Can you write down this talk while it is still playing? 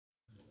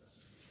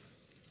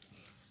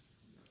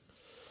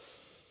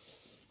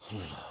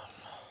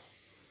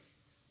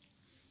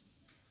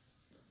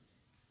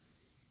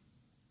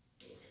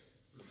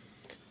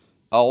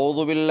اعوذ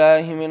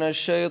باللہ من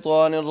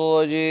الشیطان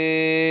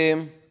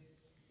الرجیم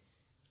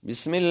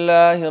بسم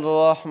اللہ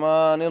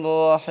الرحمن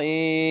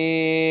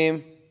الرحیم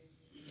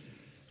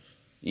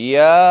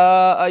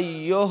یا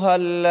ایہا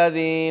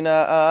الذین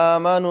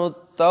آمنوا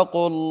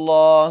اتقوا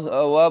اللہ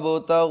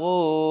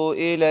وابتغوا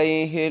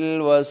الیہ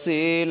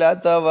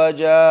الوسیلة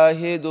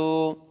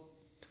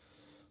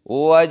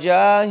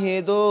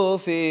وجاہدوا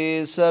فی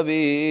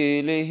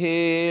سبیلہ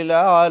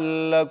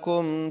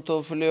لعلکم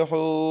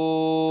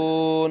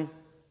تفلحون۔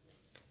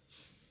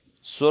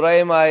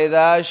 سورہ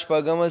مائدہ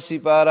شپږم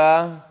سپارہ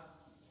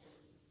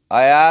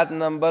آیات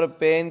نمبر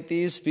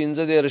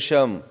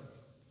 35-35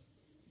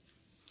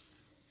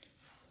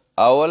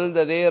 اول د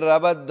دې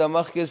ربط د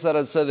مخکې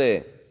سره څه دی؟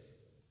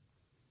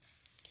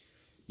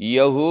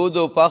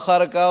 یهودو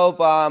فخر کاو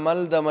په عمل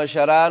د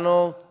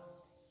مشرانو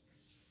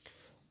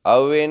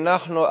او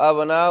نحن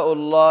ابناء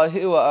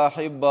الله و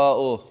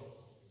احباؤه.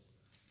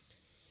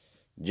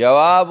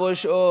 جواب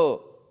وشو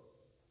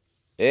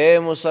اے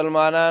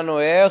مسلمانانو،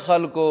 اے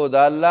خلکو،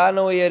 دا اللہ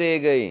نو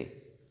یریږئ،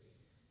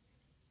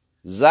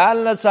 ځان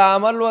نه څه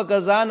عمل وکړه،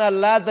 ځان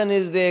الله ته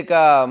نږدې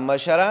کا،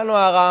 مشرانو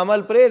هغه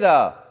عمل پرېږده.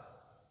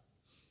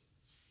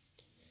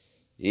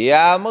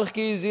 یا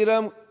مخکې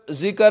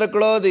ذکر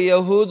کړو د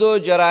یهودو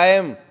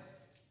جرایم،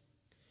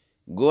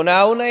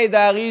 ګناهونه یې د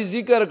هغې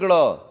ذکر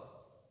کړو،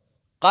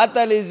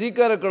 قتل یې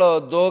ذکر کړو،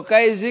 دوکه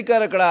یې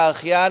ذکر کړه،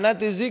 خیانت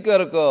یې ذکر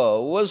کړو.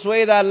 اوس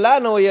وایي د الله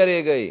نه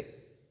ویریږئ.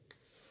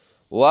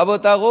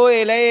 وابتغوا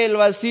الیہ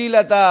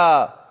الوسیلة،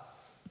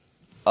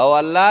 او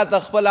الله ته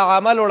خپل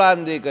عمل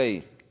وړاندې کوي.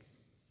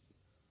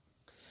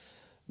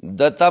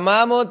 د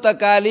تمامو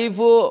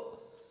تکالیفو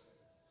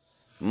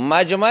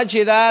مجمع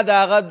چې دا د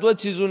هغه دوه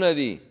څیزونه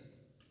دي.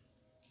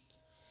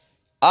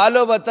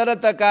 آلو بتر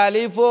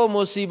تکالیفو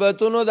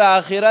مصیبتونو د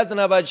آخرت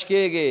نه بچ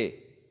کېږي.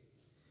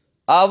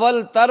 اول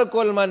ترک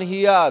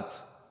المنهیات،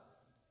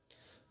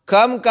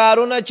 کم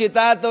کارونه چې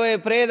تا ته وایي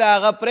پرېږده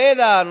هغه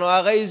پرېږده، نو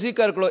هغه یې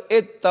ذکر کړو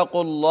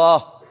اتقوا الله.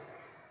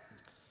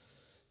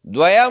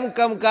 دویم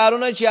کم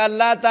کارونه چې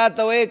الله تا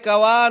ته وایي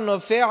کوه، نو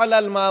فعل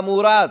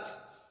المامورات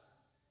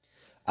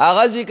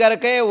هغه ذکر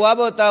کوي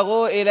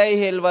وابتغوا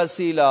الیه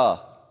الوسیله.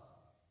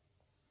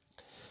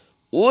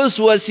 اوس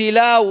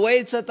وسیله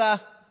وایي څه ته؟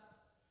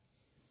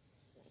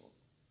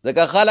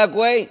 ځکه خلک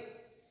وایي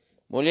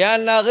مولیان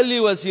راغلي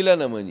وسیله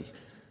نه مني.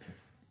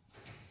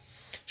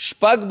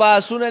 شپږ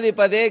باسونه دي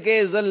په دې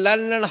کې زه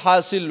لنډ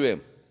حاصل ویم.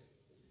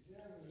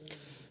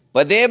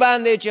 په دې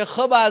باندې چې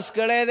ښه باس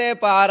کړی دی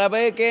په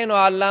عربۍ کې، نو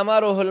علامه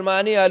روح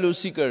المانی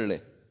آلوسی کړلی.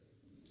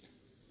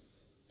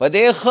 په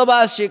دې ښه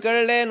باس چې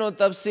کړلی، نو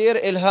تفسیر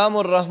الهام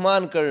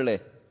الرحمن کړلی.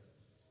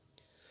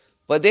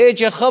 په دې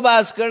چې ښه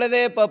باس کړی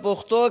دی په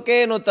پښتو کې،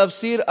 نو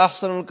تفسیر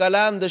احسن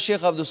الکلام د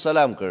شیخ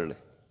عبدالسلام کړلی.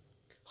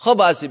 ښه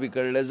باس یې به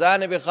کړلی، ځان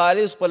یې به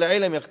خالص خپل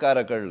علم یې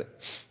ښکاره کړلی.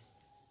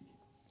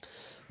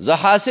 زه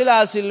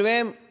حاصل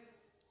ویم.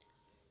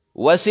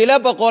 وسیله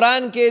په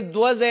قرآن کې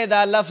دوه ځای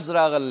دا لفظ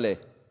راغلی.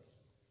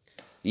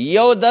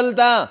 یو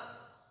دلته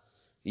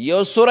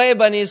یو سورہ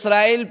بنی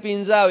اسرائیل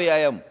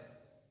 15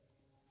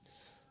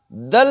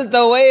 دلته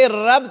وی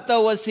رب ته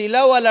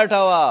وسیله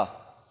ولټوه.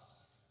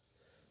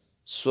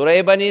 سورہ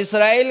بنی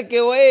اسرائیل کې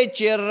وی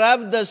چې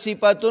رب د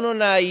صفتونو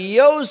نه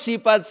یو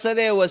صفت څه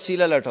دی؟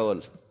 وسیله لټول.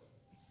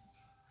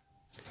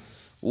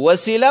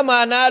 وسیله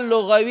معنا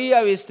لغوي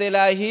او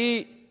اصطلاحي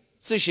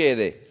څه شی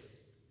دی؟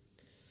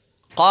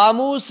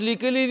 قاموس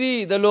لیکلی دی،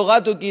 د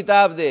لغاتو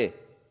کتاب دی.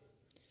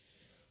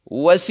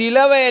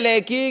 وسیله ویلی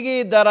کیږي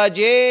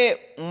درجه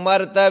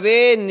مرتبه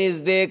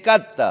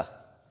نزدېکت ته.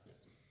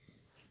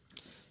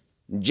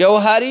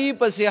 جوهری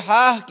په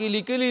صحاح کې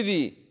لیکلی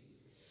دی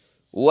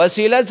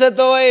وسیله څه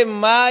ته وایي؟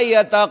 ما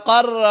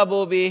یتقرب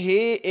به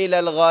الی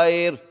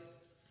الغیر،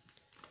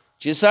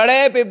 چې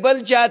سړی په بل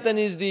چاته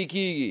نږدې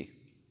کیږي.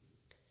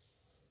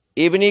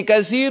 ابن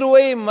کثیر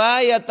وایي ما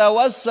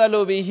یتوسل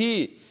به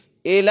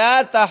الى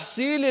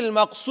تحصیل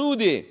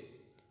المقصود.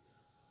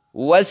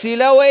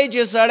 وسیله وی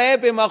چې سړی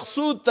په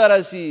مقصود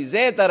ترسی،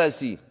 ځای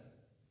ترسی.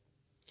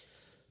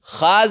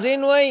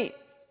 خازن وی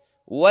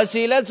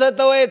وسیله څه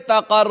ته وی؟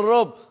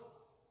 تقرب،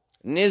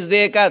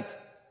 نزدېکت.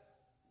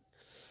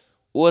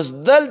 اوس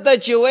دلته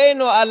چې وی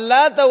نو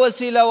الله ته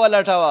وسیله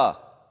ولټوه.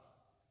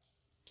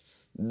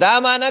 دا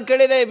معنی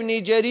کړې ده ابن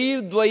جریر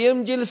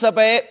 2 جلد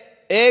صفحه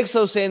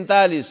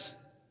 147،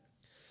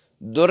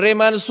 در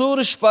منصور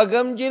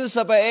شپږم جلد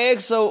صفحه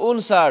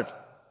 159،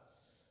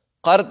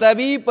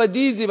 قرطبی په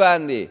دې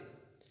زبان دی،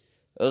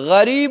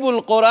 غریب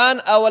القرآن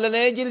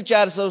اولنی جلد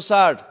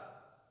 460،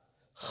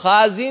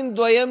 خازن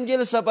 2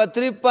 جلد صفحه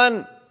 53،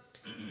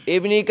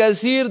 ابن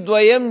کثیر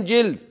 2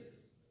 جلد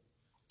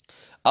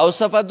او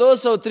صفحه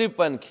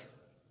 253 کې.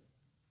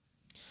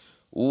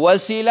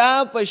 وسیله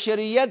په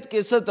شریعت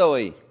کې څه ته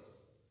وایي؟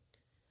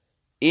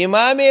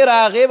 امام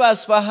راغب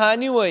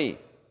اصفهانی وایي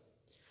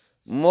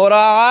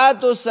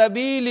مراعات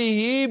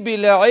سبیله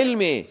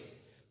بالعلم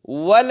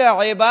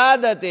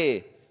والعبادت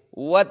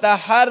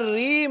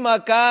وتحری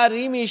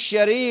مکارم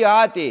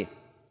الشریعت.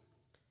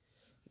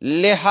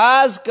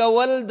 لحاظ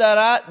کول د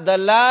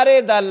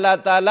لارې د الله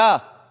تعالی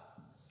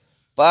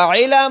په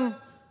علم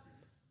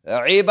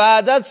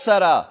عبادت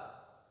سره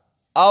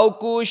او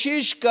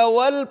کوشش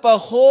کول په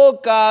خو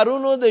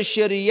کارونو د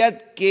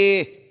شریعت کې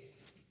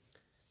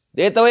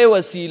دې ته وایي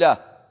وسیله.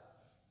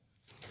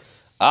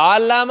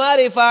 علامه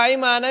رفاعي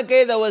معنی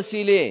کوي د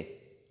وسیلې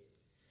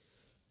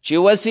چې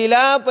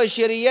وسیله په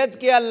شریعت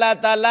کې الله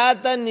تعالی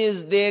ته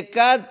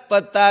نزدېکت په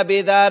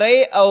تابعدارۍ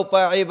او په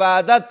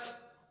عبادت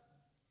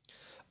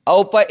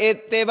او په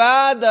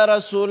اتباع د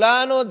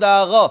رسولانو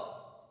داغه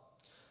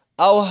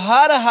او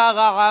هر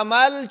هغه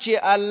عمل چې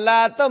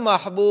الله ته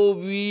محبوب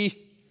وي.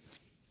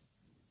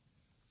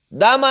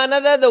 دا معنی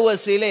ده د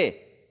وسیلې.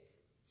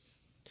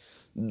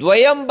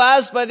 دویم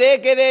باس په دې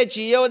کې دی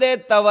چې یو دی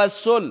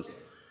توسل،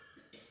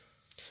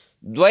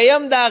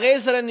 دویم د هغې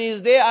سره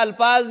نږدې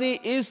الفاظ دي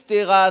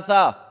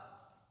استغاثه،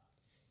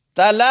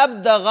 طلب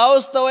د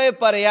غوث ته وایي،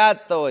 فریاد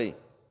ته وایي.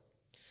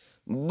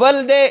 بل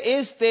دی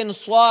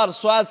استنصار،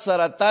 سواد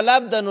سره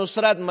طلب د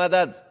نصرت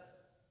مدد.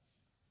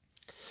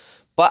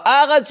 په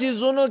هغه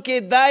څیزونو کې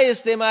دا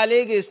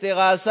استعمالیږي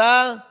استغاثه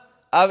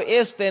او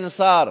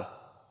استنصار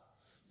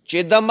چې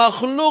د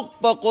مخلوق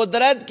په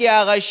قدرت کې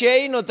هغه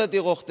شی نو ته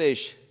ترې غوښتی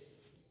شي.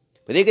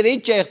 په دې کې د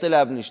هېڅ چا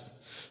اختلاف نشته،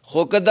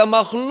 خو که د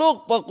مخلوق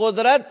په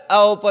قدرت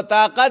او په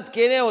طاقت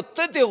کې نه او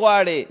ته ترې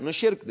غواړې نو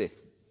شرک دی،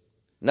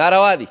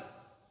 ناروا دی.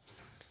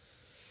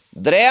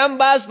 دریم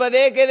باس په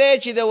دې کې دی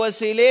چې د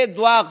وسیلې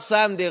دوه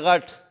اقسام دي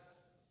غټ.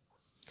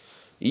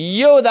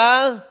 یو دا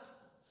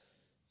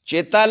چې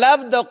طلب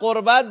د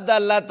قربت د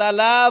الله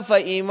تعالی په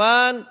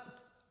ایمان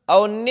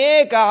او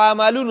نیک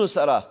عملونو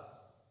سره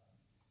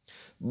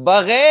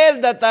بغیر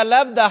د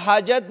طلب د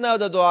حاجت نه او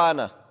د دعا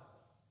نه.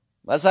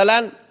 مثلا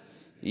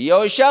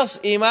یو شخص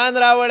ایمان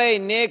راوړی،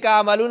 نیک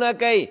عملونه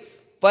کوي،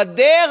 په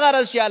دې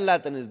غرض چې الله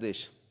ته نږدې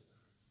شي.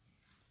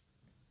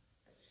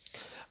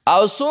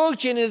 او څوک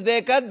چې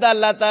نزدېکت د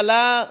الله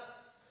تعالی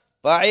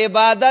په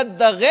عبادت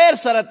د غیر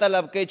سره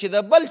طلب کوي چې د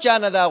بل چا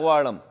نه دا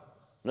غواړم،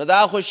 نو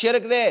دا خو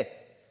شرک دی.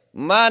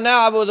 ما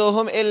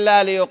نعبدهم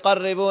الا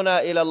لیقربونا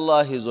الی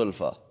الله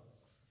زلفا.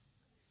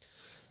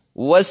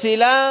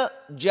 وسیله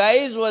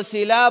جایز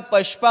وسیله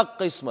په شپږ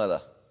قسمه ده.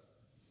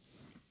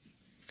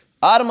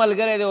 هر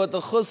ملګری دی ورته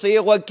ښه صحیح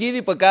غوږ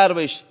کېږي په کار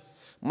به شي.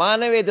 ما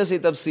نه وی داسې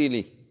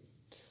تفصیلي،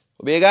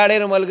 بېګا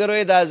ډېرو ملګرو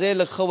یې دا ځای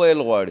لږ ښه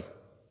ویل غواړي.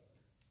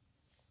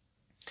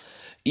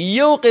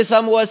 یو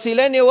قسم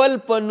وسیله نیول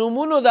په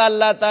نومونو د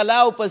الله تعالی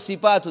او په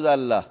صفاتو د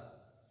الله.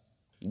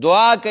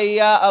 دعا کوي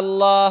یا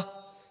الله،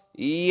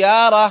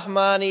 یا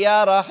رحمان، یا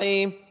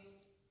رحیم،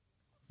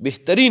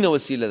 بهترین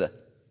وسیله ده.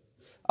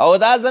 او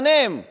دا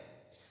زنیم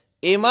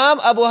امام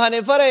ابو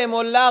حنیفه رحم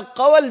الله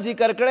قول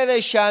ذکر کړی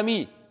دی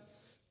شامی،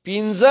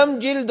 5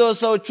 جلد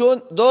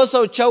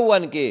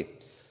 254 کې.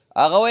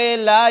 هغه وی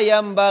لا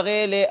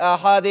ینبغي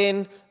لاحد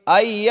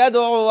ان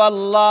يدعو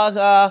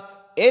الله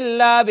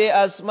الا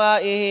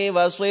باسمائه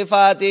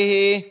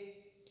وصفاته.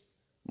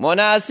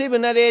 مناسب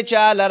نه دی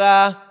چا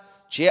لره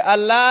چې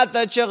الله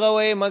ته چغه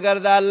وی مګر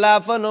د الله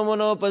په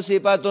نومونو په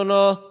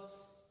صفاتونو.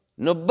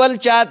 نو بل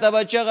چا ته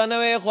به چغه نه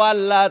وی خو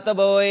الله ته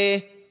به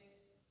وی.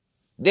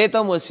 دې ته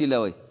وسیله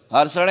وی،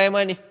 هر سړی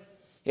مني،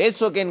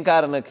 هېڅوک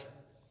انکار نه کوي.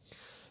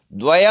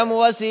 دویم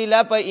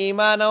وسیله په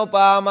ایمان او په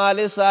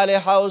اعمال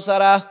صالحو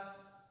سره.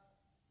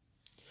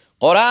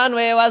 قرآن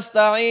وی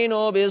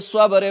واستعینوا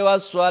بالصبر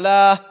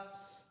والصلاة،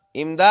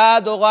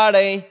 امداد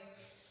غواړئ،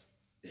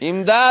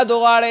 امداد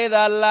غواړئ د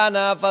الله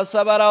نه په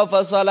صبر او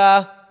په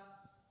صلاة.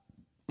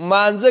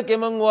 مانځه کې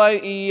موږ وایو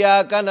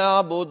ایاک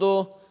نعبد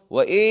و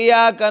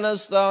ایاک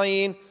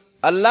نستعین،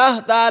 الله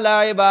تعالی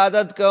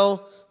عبادت کوو،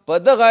 په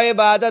دغه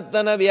عبادت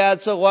ته نه بیا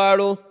څه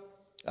غواړو،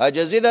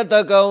 عجزي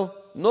درته کوو،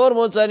 نور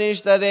مو څه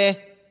نشته دی.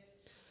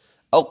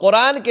 او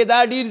قرآن کې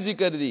دا ډیر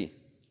ذکر دی.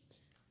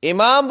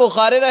 امام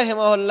بخاری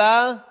رحمه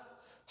الله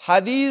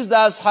حدیث د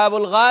اصحاب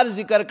الغار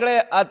ذکر کړی،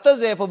 8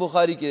 ځای په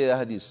بخاری کې دی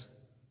حدیث.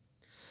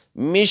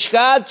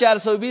 مشکات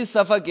 420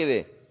 صفحه کې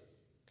دی.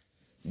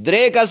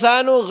 3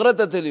 کسانو غره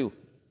ته تللي وو،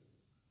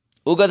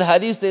 اوږد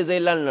حدیث دی، زه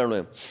یې لنډ لنډ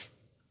وایم.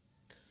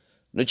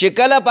 نو چې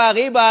کله په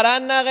هغې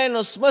باران راغی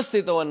نو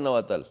سمستې ته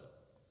ورننوتل.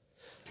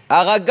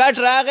 هغه ګټ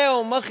راغی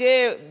او مخ یې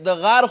د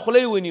غار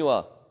خوله ونیوه.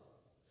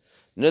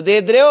 نو دې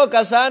 3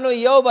 کسانو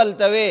یو بل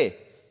ته وی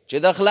چې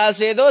د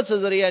خلاصېدو څه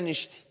ذریعه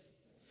نشته،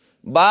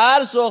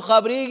 بهر څوک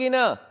خبرېږي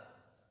نه،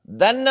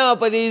 دننه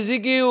په دې ځي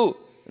کې یو،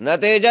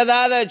 نتیجه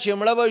دا ده چې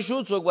مړه به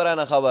شو، څوک به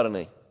رانه خبر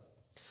نه.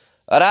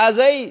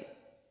 راځئ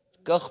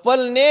که خپل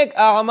نیک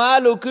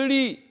اعمالو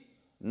کړي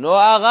نو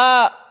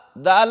هغه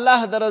د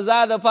الله د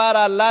رضا دپاره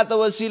الله ته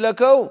وسیله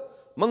کوو،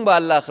 موږ به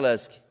الله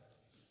خلاص کړي.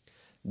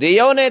 د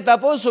یو نه یې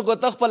تپوس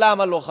وکړو ته خپل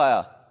عمل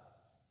وښایه.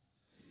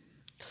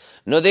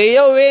 نو د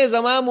یو وی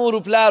زما مور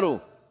پلارو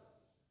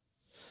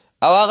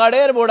او هغه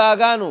ډېر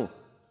بوډاګانو،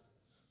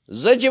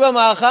 زه چې به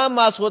ماښام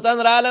ماسخوتن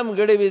رالم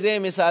ګډې ویزې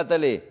مې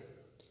ساتلې.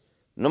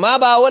 نو ما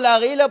به اول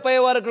هغې له پی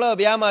ورکړه،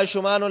 بیا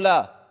ماشومانو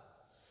له.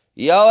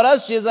 یوه ورځ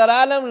چې زه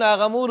رالم نو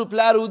هغه مور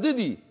پلار اوده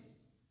دي.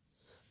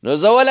 نو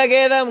زه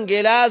ولګېدم،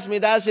 ګیلاس مې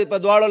داسې په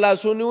دواړو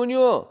لاسونو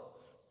ونیو،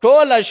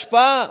 ټوله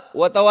شپه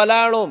ورته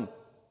ولاړم،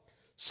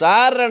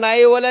 سهار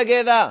رڼایي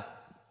ولګېده،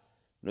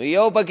 نو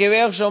یو پکې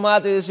ویښ شو، ما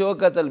ته داسې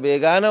وکتل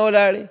بېګانه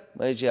ولاړې،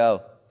 ما چې او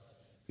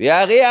وی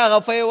هغې هغه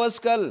فی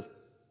وڅکل.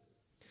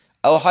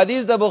 او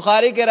حدیث د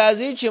بخاري کې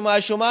راځي چې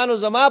ماشومانو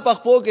زما په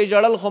خپو کې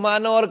ژړل خو ما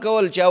نه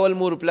ورکول چې اول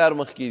مور پلار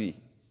مخکې دي،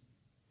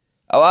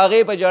 او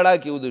هغې په ژړا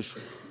کې وده شو.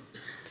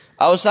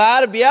 او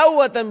سهار بیا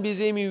ووتم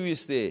بیزې مې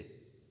وویستې.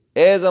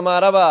 ای زما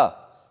ربه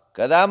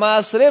که دا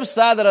ما صرف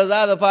ستا د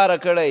رضا دپاره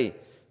کړی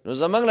نو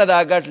زموږ نه دا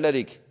ګټ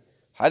لرې کړي.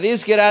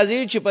 حدیث کې راځي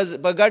چې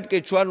په ګټ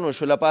کې چورن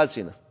وشو له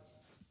پاسې نه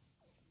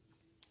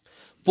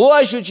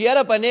پوه شو چې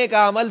یاره په نیک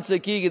عمل څه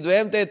کېږي.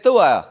 دویم ته یې ته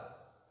وایه.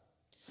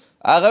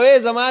 هغه وی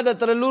زما د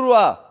تره لور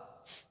وه،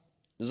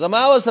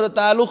 زما ورسره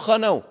تعلق ښه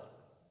نه و.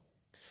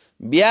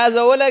 بیا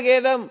زه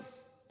ولګېدم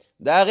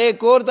د هغې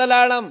کور ته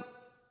لاړم،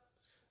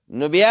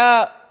 نو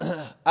بیا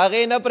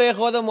هغې نه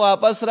پرېښودم،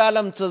 واپس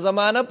رالم. څه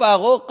زمانه په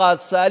هغو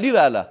قادسالي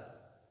راله،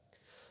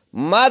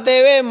 ما ته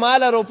یې وی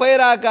ماله روپۍ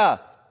راکه،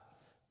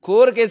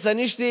 کور کې څه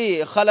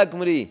نشتي، خلک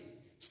مري،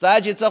 ستا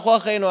چې څه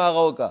خوښوې نو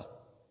هغه وکړه.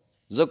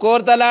 زه کور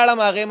ته لاړم،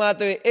 هغې ما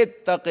ته وی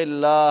اتق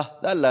الله،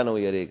 د الله نه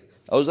ویرېږه.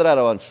 او زه را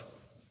روان شو.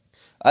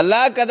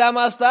 الله که دا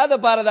ما ستا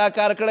دپاره دا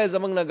کار کړی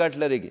زموږ نه ګټ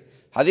لرې کړي.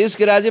 حدیث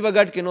کې راځي په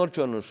ګټ کې نور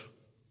چون نشو.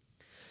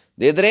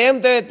 د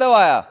دریم ته یې ته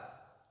وایه.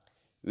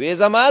 وی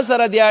زما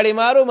سره دیاړي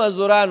مارو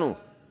مزدورانو،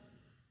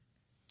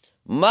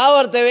 ما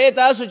ورته وی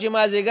تاسو چې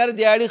مازدیګر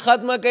دیاړي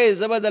ختمه کوئ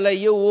زه به دله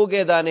یو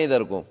وږې دانې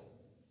در کوم.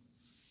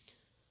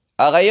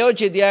 هغه یو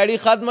چې دیاړي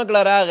ختمه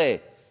کړه راغی،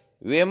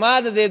 وی ما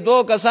د دې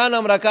دو کسانو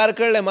همره کار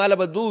کړلی، ماله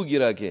به دو وږي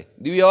راکې،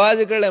 دوی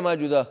یوازې کړلی ما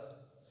جدا.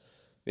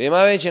 وی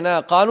ما وی چې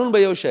نه، قانون به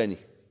یو شاني،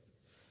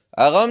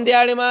 هغه هم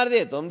دیاړي مار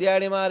دی ته هم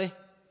دیاړي مارې.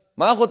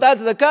 ما خو تا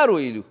ته د کار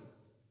ویلو،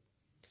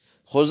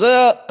 خو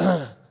زه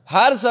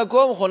هر څه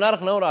کوم خو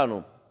نرخ نه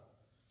ورانوم.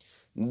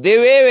 دی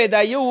وی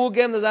دا یو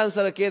وږی هم د ځان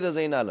سره کېده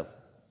زه یې نالم.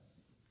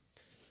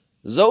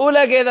 زه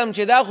ولګېدم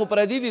چې دا خو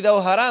پردي دي، دا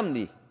حرام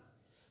دي.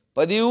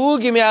 په دې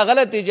وږي مې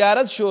هغه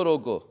تجارت شروع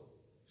کو،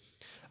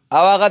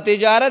 او هغه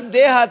تجارت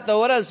دې حد ته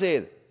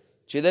ورسېد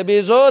چې د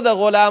بیزو د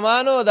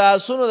غلامانو د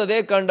آسونو د دې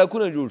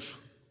کنډکونه جوړ شو.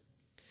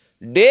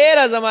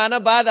 ډېره زمانه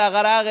بعد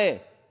هغه راغی،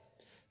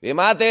 وی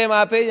ما ته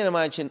ما پېژنم؟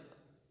 ما چې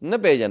نه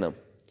پېژنم.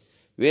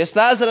 وی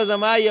ستا سره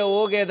زما یو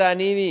وږی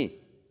دانې دي،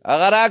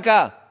 هغه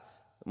راکه،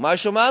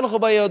 ماشومان خو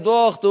به یو دو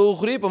وخته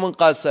وخوري، په من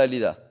قادسالي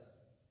ده.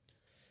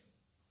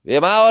 وی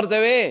ما ورته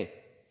وی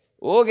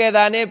وږی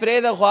دانې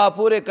پرېږده، خوا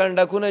پورې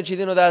کنډکونه چې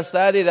دي نو دا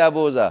ستا دي، دا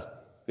بوزه.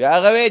 وی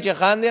هغه وی چې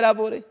خان دې را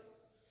پورې،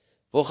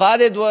 پخوا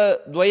دې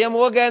دویم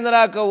وږی نه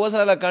راکه، اوس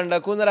راله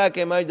کنډکونه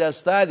راکې، ما دا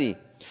ستا دي.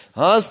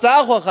 ها ستا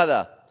خوښه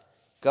ده،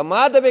 که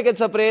ما ته پکې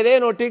څه پرېږدی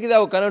نو ټیک ده،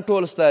 او که نه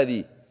ټول ستا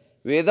دي.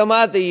 وی ده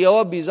ما ته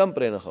یوه بیزم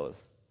پرې نه ښود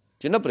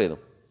چې نه پرېږدم،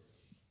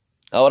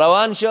 او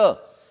روان شه.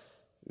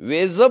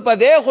 وی زه په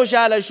دې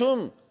خوشحاله شوم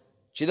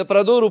چې د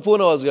پردو روپو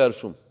نه وزګار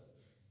شوم.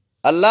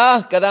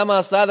 الله که دا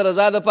ما ستا د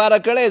رضا دپاره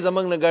کړی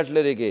زموږ نه ګټ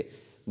لرې کې.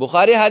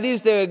 بخاري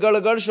حدیث دی، ګډ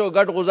ګډ شو،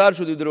 ګټ غزار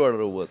شو، د درې وړ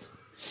راووت.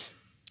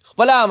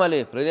 خپل عمل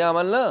یې پردي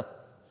عمل نه،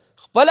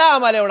 خپل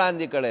عمل یې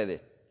وړاندې کړی دی.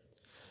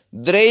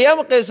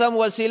 دریم قسم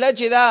وسیله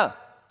چې ده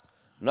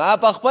نو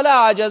په خپل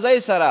عاجزۍ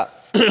سره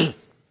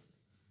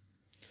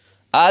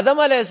آدم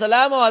علیه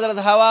السلام او حضرت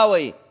حوا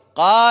وی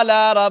قال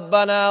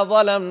ربنا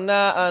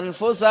ظلمنا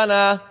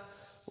انفسنا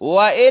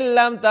وان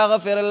لم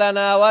تغفر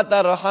لنا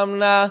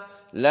وترحمنا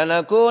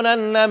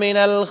لنكونن من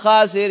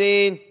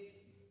الخاسرین.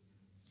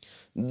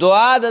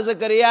 دعا د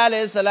زکریا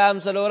علیہ السلام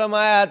څلورم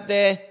آیات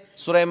ده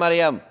سورہ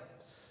مریم.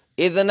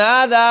 اذ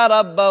نادى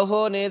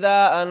ربه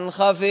نداء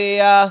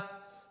خفیا،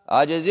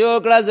 عاجزی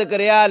وکړه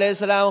زکریا علیہ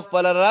السلام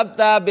خپل رب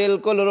ته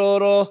بالکل رو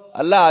رو.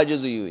 الله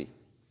عاجزی وی.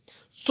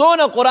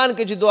 څونه قرآن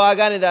کې چې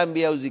دعاګانې د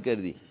انبیاو ذکر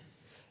دي.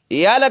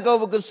 یا لکه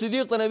ابوبکر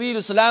صدیق ته نبی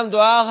اسلام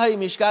دعا هی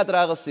مشکات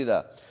راغستې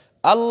ده،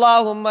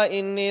 اللهم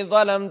انی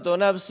ظلمت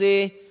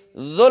نفسی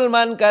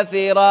ظلما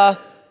كثيرا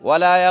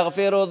ولا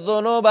يغفر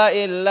الذنوب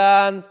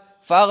الا انت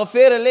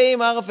فاغفر لي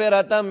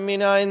مغفرة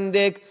من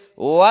عندك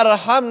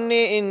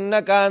وارحمني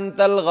انك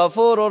انت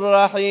الغفور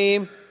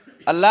الرحيم.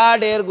 الله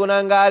ډېر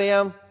ګناهګار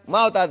یم،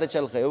 ما تا ته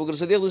چل خی. ابوبکر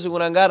صدیق داسې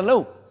ګناهګار نه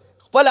و،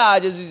 خپل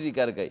عاجزي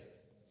ذکر کوي.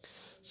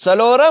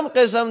 څلورم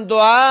قسم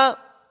دعا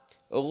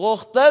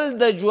غوښتل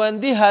د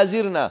ژوندي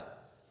حاضر نه،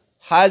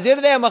 حاضر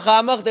دی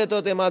مخامخ دی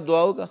ته ما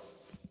دعا وکړه.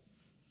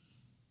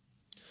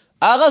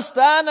 هغه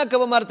ستانه که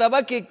په مرتبه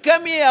کې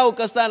کمې او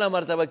که ستانه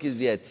مرتبه کې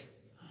زیاتې.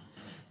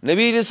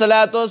 نبی علیه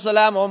صلات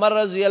وسلام عمر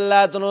رضی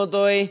الله عنه ته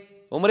وایي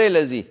عمرې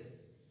لځي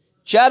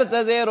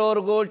چرته ځې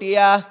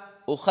رورګوټیا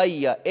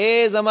اخیه،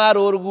 ای زما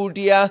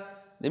رورګوټیا،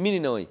 د مینې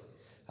نه وایي.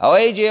 او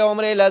ای چې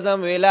عمرې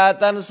لازم وی لا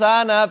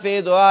تنسانا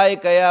فی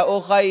دعائک یا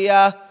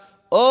اخیه،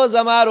 او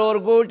زما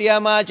رورګوټیا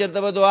ما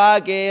چرته په دعا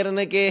کې هېر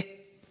نه کې.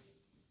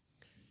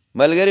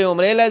 ملګري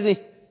عمرې لځي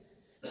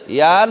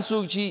یار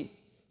څوک چې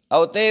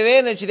او ته یې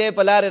وې نه چې دی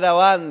په لارې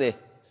روان دی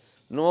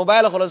نو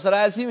موبایل خو له سره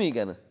اسیمي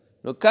که نه،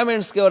 نو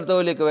کمنټس کې ورته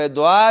ولیکوئ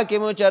دعا کې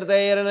مو چرته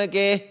هېر نه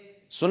کې.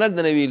 سنت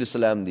د نبي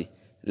اسلام دی.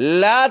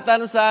 لا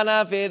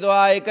تنسانا فی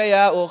دعائک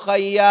یا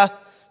اخیه،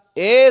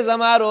 اے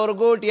زما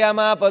رورګوټیا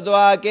ما په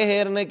دعا کې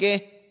هیر نه کې.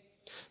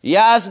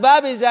 یا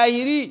اسباب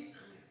ظاهري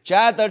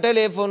چاته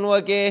ټلیفون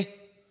وکې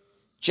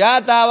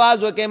چاته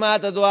آواز وکې ما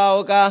ته دعا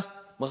وکا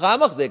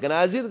مخامخ دی که نه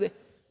حاضر دی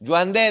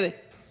ژوندی دی.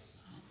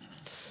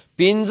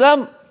 پنځم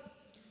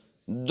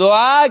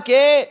دعا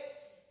کې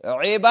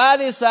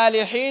عباد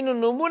صالحین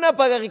نمونه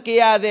پکې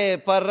یادې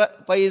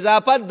په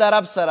اضافت د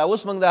رب سره.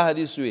 اوس موږ دا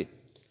حدیث وی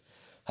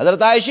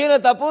حضرت عایشې نه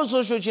تپوس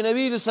شو چې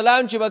نبی علیه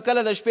السلام چې به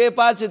کله د شپې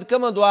پاڅېد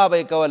کومه دعا به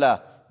یې کوله.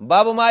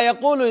 باب ما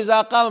یقول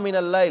اذا قام من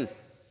اللیل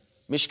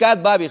مشکات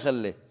باب یې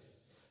خللی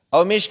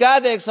او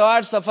مشکات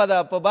 108 صفحه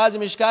ده په بعض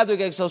مشکاتو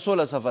کې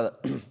 116 صفحه ده.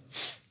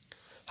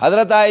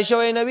 حضرت عائشہ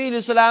و نبی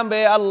علیہ السلام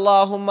بے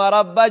اللہم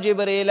رب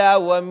جبریل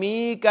و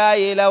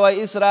میکائیل و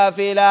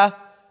اسرافیل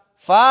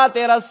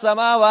فاطر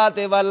السماوات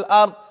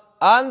والارض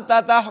انت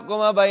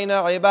تحکم بین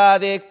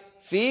عبادک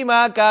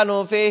فیما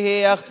کانوا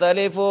فیہ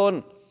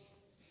یختلفون.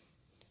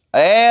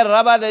 اے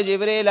رب د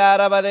جبریل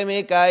رب د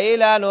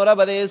میکائیل نو رب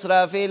د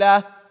اسرافیل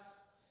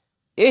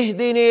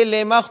اهدنی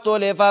لما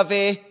اختلف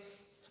فیہ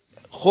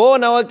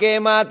خون وکې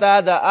ما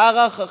ته د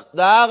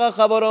هغه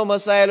خبرو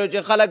مسایلو چې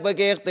خلک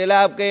پکې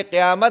اختلاف کوي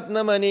قیامت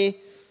نه مني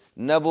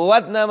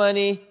نبوت نه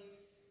مني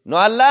نو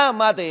الله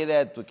ما ته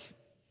هدایت وکړي.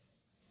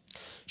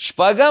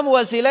 شپږم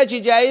وسیله چې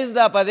جایز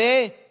ده په دی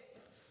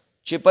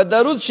چې په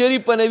درود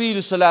شریف په نبی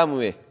السلام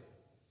وې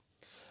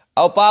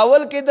او په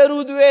اول کې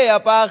درود وې یا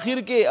په آخر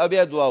کې او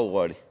بیا دعا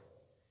وغواړي.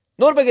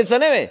 نور پکې څه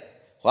نه وې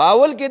خو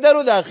اول کې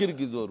درود آخر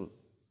کې درود.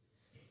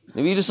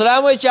 نبی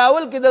اسلام وی چې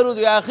اول کې درود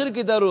یا آخر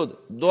کې درود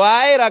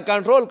دعای را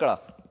کنټرول کړه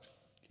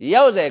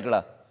یو ځای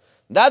کړه.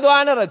 دا دعا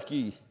نه رد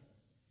کیږي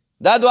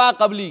دا دعا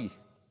قبلیږي.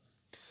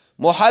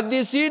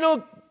 محدثینو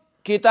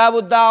کتاب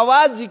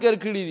الدعوات ذکر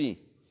کړي دي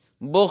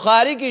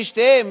بخاری کې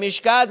شته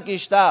مشکات کې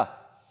شته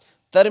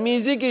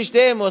ترمیزی کې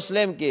شته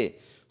مسلم کې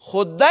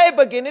خدای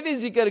پکې نه دي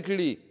ذکر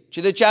کړي چې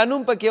د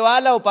چانوم پکې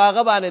والا او په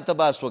هغه باندې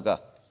تباس وکړه.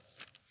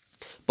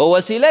 په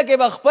وسیله کې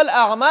به خپل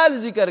اعمال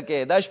ذکر کې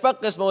دا شپږ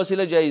قسمه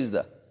وسیله جایز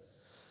ده.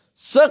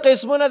 څه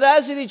قسمونه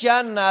داسې دي چې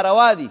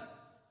ناروا دي.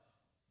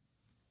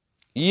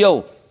 یو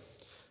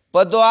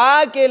په دعا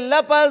کې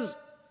لفظ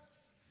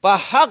په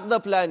حق د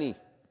پلانی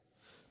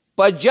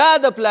په جا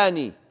د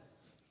پلانی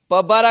په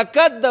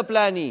برکت د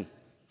پلانی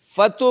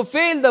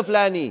فتوفیل د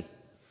پلانی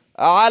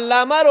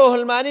علامه روح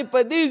المانی په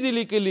دې ځای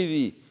لیکلي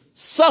دي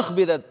سخت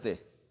بدعت دی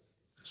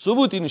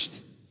ثبوت یې نشته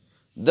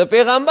د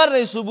پیغمبر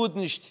نه ثبوت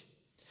نشته.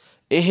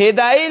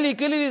 هدایې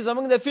لیکلي دي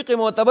زموږ د فقه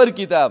معتبر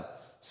کتاب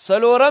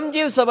سلورم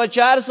جلد صفحه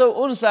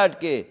 459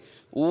 کې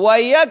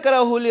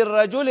وَيَكْرَهُ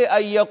لِلرَّجُلِ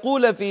أَن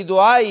يَقُولَ فِي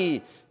دُعَائِهِ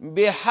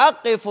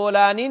بِحَقِّ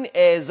فُلَانٍ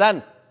أَيْضًا.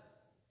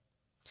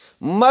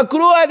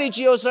 مکروه دي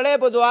چې یو سړی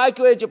په دعا کې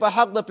وایي چې په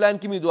حق د پلان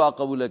کې مې دعا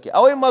قبوله کړي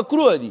او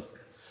مکروه دي.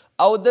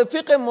 او د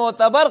فقه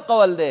معتبر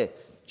قول دی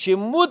چې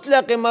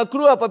مطلق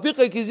مکروه په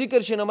فقه کې ذکر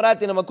شي نو مراد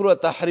نه مکروه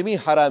تحریمي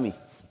حرامي.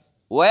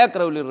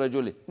 وَيَكْرَهُ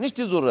لِلرَّجُلِ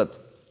نشته ضرورت.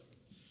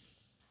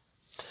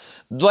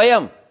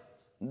 دویم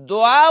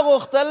دعا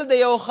غوښتل د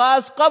یو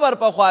خاص قبر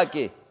په خوا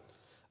کې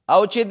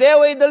او چې دی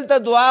وایي دلته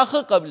دعا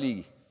ښه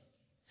قبلیږي.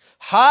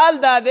 حال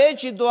دا دی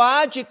چې دعا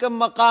چې کوم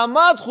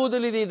مقامات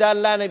ښودلي دي د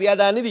الله نه بیا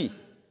دا نه دي.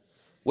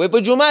 وایي په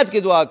جومات کې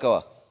دعا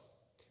کوه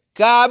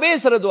کعبې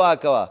سره دعا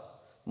کوه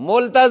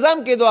ملتزم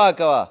کې دعا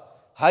کوه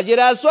حجر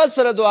اسود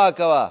سره دعا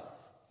کوه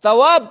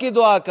طواف کې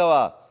دعا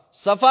کوه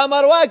صفا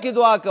مروه کې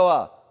دعا کوه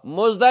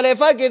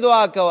مزدلفه کې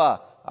دعا کوه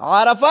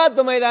عرفات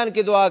میدان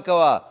کې دعا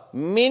کوه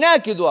مینا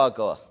کې دعا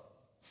کوه.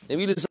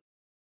 نبی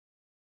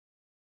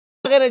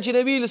چې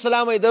نبی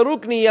السلام د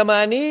رکن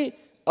یمانی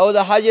او د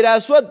حجر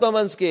اسود په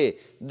منځ کې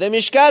د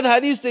مشکات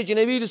حدیث ته چې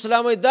نبی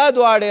السلام دا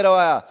دعا ډېره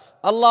وایه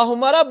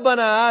اللهم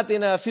ربنا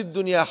آتنا فی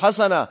الدنیا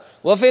حسنه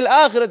وفي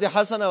الاخرة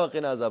حسنه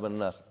وقنا عذاب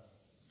النار.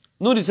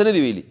 نورې څه نه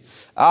دي ویلي.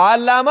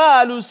 علامه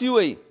آلوسی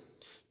وایي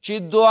چې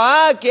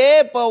دعا کې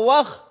په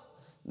وخت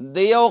د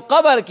یو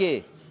قبر کې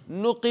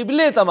نو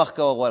قبلې ته مخ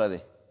کوه غوره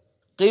دی.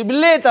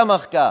 قبلې ته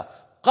مخ که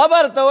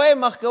قبر ته وایي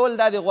مخ کول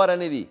دا دې غوره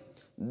نه دي.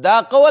 دا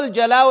قول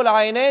جلاء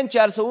العینین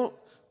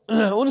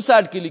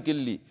 459 کې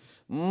لیکلی.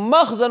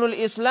 مخزن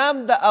الاسلام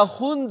د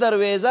اخون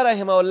درویزه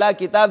رحمه الله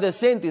کتاب د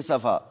 37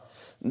 صفحه.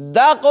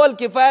 دا قول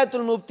کفایت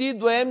المبتی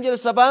دویم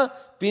جلد صفحه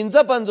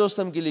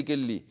 55 کې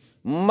لیکلی.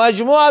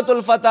 مجموعة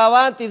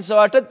الفتاوا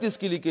 338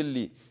 کې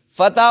لیکلی.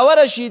 فتاوا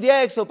رشیدیه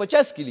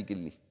 150 کې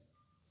لیکلی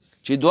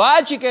چې دعا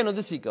چې کوي نو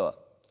داسې کوه.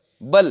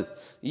 بل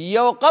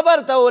یو قبر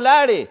ته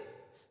ولاړې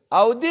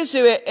او داسې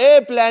وې ای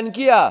پلان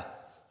کیا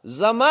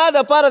زما د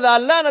پاره د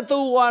الله نه ته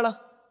وغواړه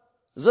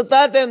زه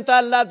تا ته یم ته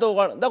الله ته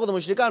وغواړه. دا خو د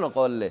مشرکانو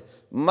قول دی.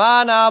 ما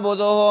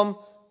نعبدهم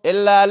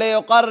الا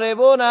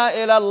لیقربونا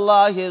الی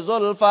الله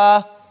زلفا.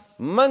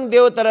 موږ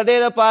دیو ته د دې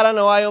دپاره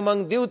نه وایو موږ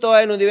دیو ته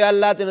وایو نو دی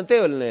الله ته نه ته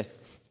ویل نه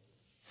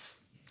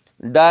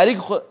ډایرک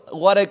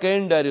غوره کوي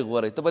انډایرک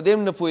غوره ته په دې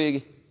هم نه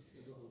پوهېږي.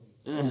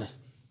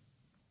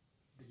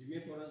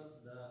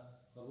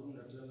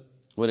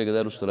 ورېږه دا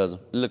وروسته راځم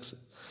لږ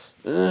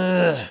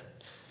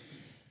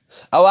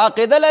او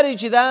عقیده لري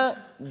چې دا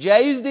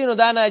جایز دي نو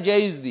دا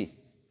ناجایز دي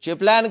چې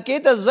پلان کې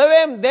ته زه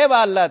ویم دی به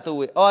الله ته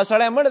ووایي او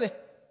سړی مړ دی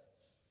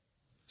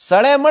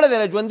سړی مړ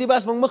دی ژوندي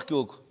بحث موږ مخکې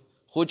وکړو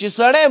خو چې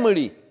سړی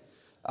مړي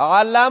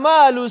علامه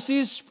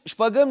علوسی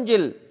شپږم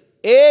جلد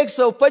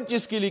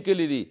 125 کې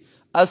لیکلی دي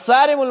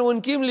الصارم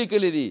المنکی هم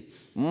لیکلی دي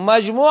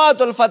مجموعة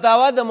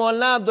الفتاوا د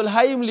مولانا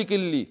عبدالحی هم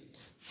لیکلی دي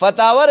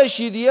فتاوا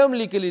رشیدیه هم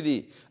لیکلی دي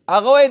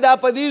هغه وایي دا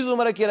په دې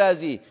زمره کې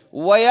راځي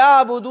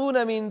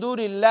ویعبدون من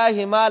دون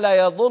الله ما لا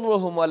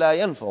یضرهم ولا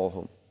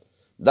ینفعهم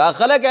دا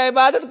خلک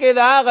عبادت کوي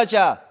د هغه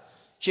چا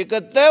چې که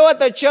ته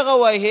ورته چغه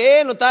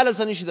وهې نو تاله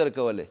څه نشي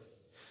درکولی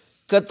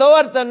که ته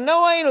ورته نه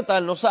وایې نو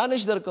تاله نقصان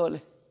نشي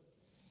درکولی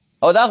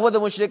او دا خو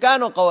د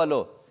مشرکانو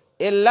قولو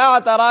الا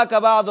اعتراک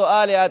بعض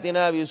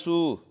آلهتنا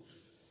بسوء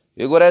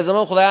وی ګورئ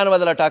زموږ خدایان به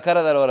دله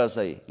ټاکره در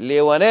ورسوي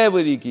لیونی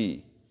به دي کي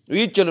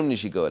هېڅ چلم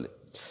نشي کولی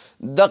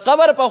د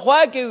قبر په خوا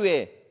کې وې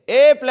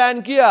ای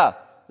پلانکیه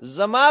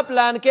زما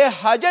پلانکې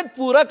حاجت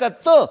پوره که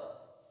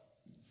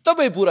ته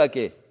به یې پوره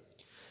کې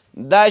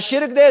دا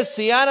شرک دی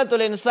سیانت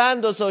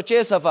الانسان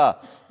 206 صفحه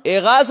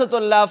اغاثة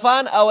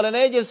اللافان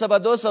اولنی جلد صفحه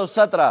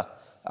 217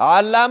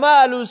 علامه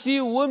علوسی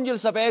اووم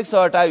جلد صفحه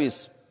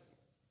 128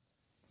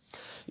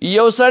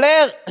 یو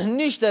سړی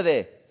نشته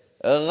دی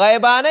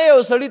غیبانه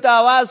یو سړي ته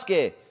آواز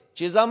کې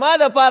چې زما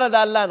د پاره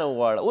د الله نه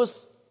وغواړه اوس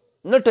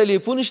نه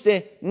ټلیفون شته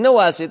نه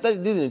واسطه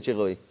دې نه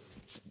چغوي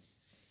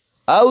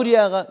اوري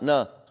هغه نه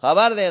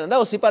خبر دی نه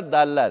دا صفت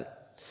د الله دی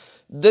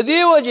د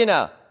دې وجې نه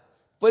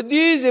په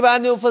دې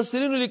باندې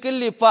مفسرینو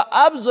لیکلي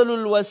فافضل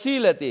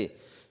الوسیلة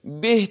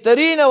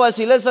بهترین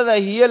وسیله څه ده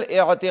هي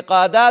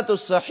الاعتقادات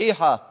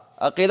الصحیحه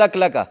عقیده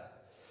کلکه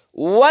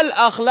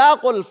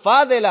والاخلاق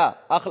الفاضله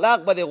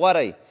اخلاق به دې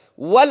غوره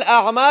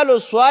والاعمال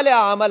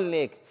الصالحه عمل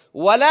نیک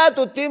ولا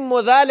تتم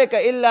ذلك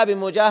الا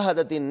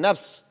بمجاهده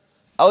النفس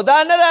او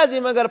دا نه راځي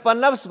مګر په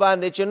نفس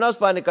باندې چې نفس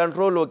باندې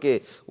کنټرول وکړي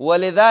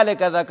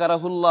ولذلك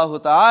ذکره الله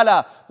تعالی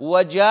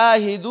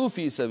وجاهدوا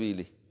فی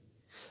سبیله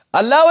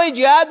الله وی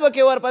جهاد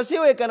وکړي ورپسې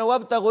وی کنه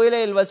وابتغوا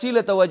الیه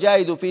الوسیلة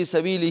وجاهدوا فی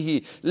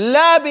سبیله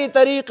لا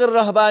بطریق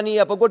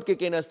الرهبانیه په ګوټ کې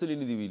کېناستلي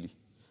نه دي ویلي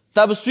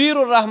تبصیر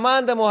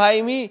الرحمن د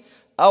محایمي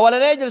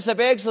اولنی جلد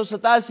صفحه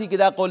 187 کې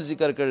دا قول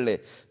ذکر کړلی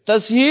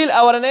تسهیل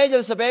اولنی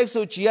جلد صفحه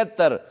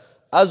 176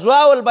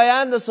 اضواء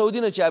البیان د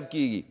سعودي نه چاپ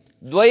کیږي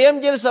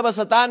دویم جلد صفحه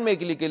 97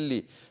 کې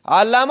لیکلی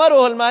علامه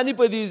روح المانی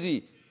پدیزی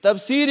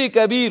تفسیر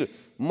کبیر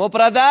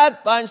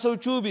مفردات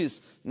 524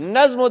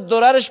 نظم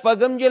الدرر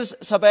شپږم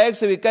جلد صفحه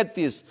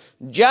 131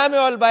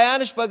 جامع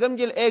البیان شپږم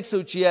جلد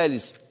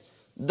 146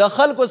 د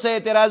خلکو څه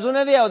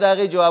اعتراضونه دي او د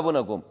هغې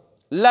جوابونه کوم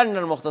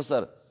لنډ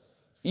مختصر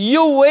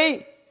یو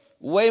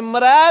وی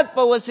مراد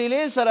په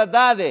وسیلې سره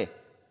دا دی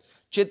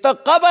چې ته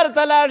قبر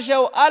ته لاړ شه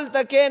او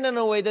هلته کښېنه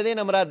نو وایي د دې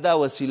نه مراد دا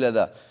وسیله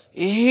ده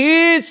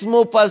هیڅ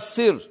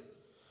مفسر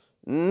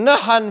نه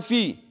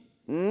حنفي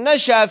نه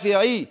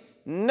شافعي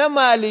نه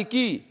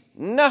مالکي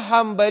نه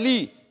حنبلي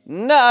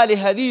نه اهل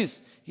حدیث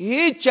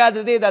هیڅ چا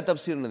د دې دا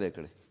تفسیر نه دی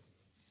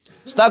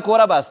کړی ستا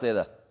کوره باستی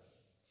ده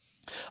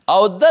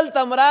او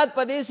دلته مراد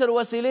په دې سر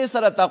وسیلې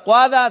سره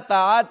تقوا ده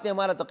طاعت دی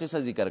ما راته قصه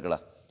ذکر کړه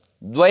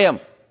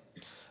دویم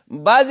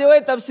بعضې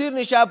وایي تفسیر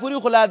نشاپوري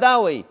خو لا دا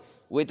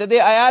وایي ته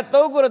دې آیات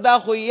ته وګوره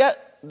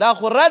دا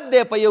خو رد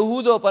دی په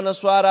یهودو په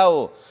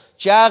نسواراو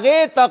چې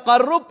هغې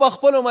تقرب په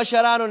خپلو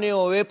مشرانو نه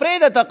و وی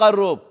پرېږده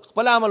تقرب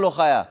خپل عمل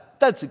وښایه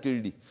ته څه کړي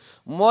دي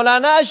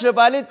مولانا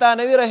اشرف علي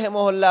تانوي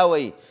رحمه الله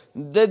وایي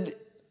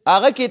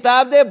هغه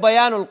کتاب دی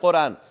بیان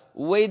القرآن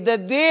وایي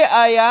د دې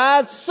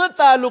آیات څه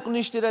تعلق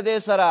نشته د دې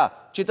سره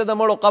چې ته د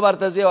مړو قبر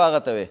ته ځې او هغه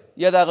ته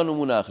وې یا د هغه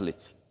نومونه اخلي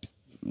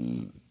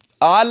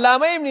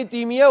علامه ابن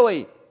تیمیه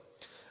وایي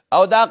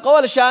او دا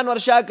قول شانور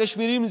شاه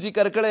کشمیری هم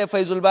ذکر کړی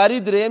فیض الباری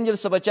دریم جلد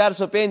صفحه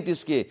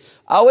 435 کې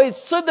او وایي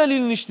څه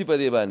دلیل نشتی په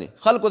دې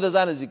باندې خلکو د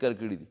ځانه ذکر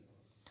کړي دي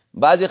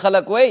بعضې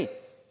خلک وایي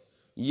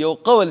یو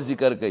قول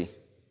ذکر کوي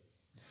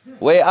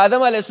وایي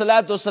آدم علیه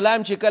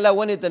السلام چې کله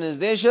ونې ته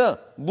نږدې شه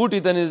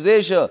بوټي ته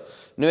نږدې شه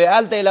نو یې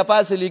هلته یې له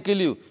پاسه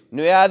لیکلي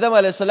نو یې آدم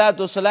علیه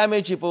السلام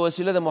چې په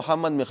وسیله د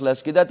محمد مې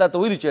خلاص کړي دا تا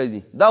ته ویلي چا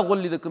دي دا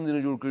غولې د کوم ځای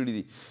نه جوړ کړي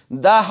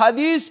دي دا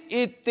حدیث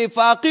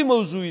اتفاقي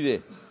موضوع دی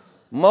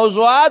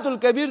موضوعات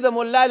الکبیر د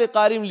مولا علی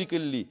قاریم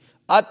لیکلی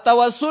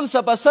التوسل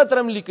صفحه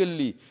 17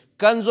 لیکلی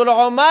کنز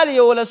العمال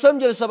 11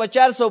 جلد صفحه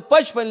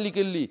 455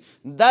 لیکلی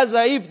دا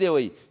ضعیف دی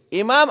وی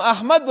امام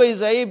احمد وی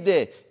ضعیف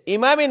دی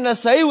امام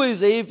نسائی وی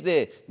ضعیف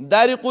دی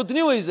داری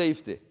قطنی وی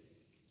ضعیف دی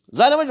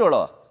ځانه مه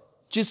جوړوه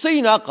چې څه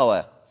یې ناقه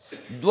وایه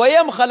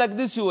دویم خلک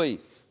داسې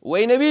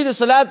وی نبي علیه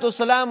صلات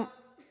وسلام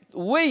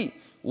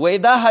وی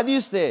دا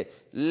حدیث دی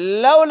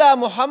لولا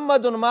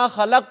محمد ما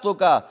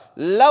خلقتک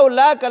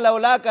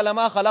لولاک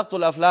لما خلقت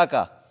الافلاک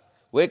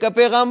وی که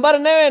پیغمبر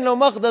نه وی نو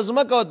مخ د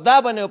ځمکه او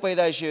دا به نه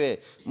پیدا شوی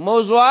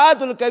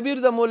موضوعات الکبیر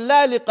د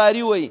ملا علی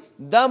قاري وی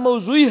دا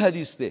موضوعي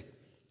حدیث دی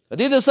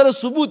دې د سره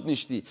ثبوت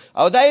نشتی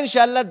او دا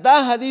انشاءالله دا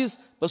حدیث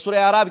په سوره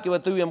اعراف کې به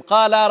ته ویم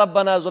قال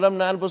ربنا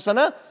ظلمنا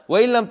انفسنا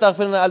وان لم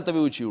تغفر لنا هلته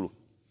به وچیړو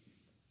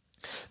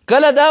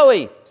کله دا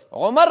وی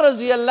عمر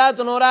رضی الله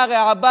عنه راغی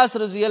عباس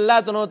رضی الله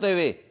عنه ته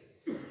وی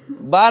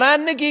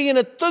باران نه کېږي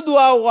نه ته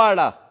دعا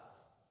وغواړه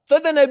ته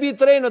د نبي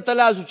ترې نو ته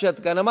لاس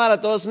اوچت که نه ما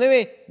راته اوس نه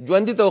وې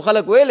ژوندي ته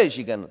خلک ویلی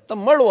شي که نه ته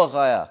مړ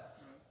وښایه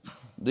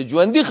د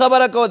ژوندي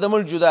خبره کوه د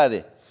مړ جدا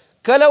دی.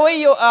 کله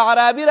وایي یو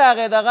اعرابي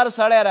راغی د غر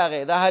سړی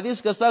راغی، دا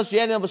حدیث که ستاسو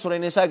یاد په سوره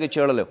نساء کې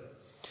چړلی،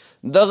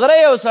 د غره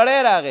یو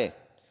سړی راغی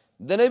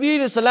د نبي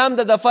علیه السلام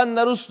د دفن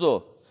نه وروستو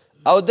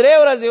او 3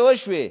 ورځې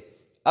وشوې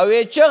او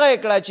یې چغه یې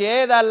کړه چې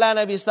ای د الله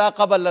نبي ستا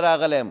قبر له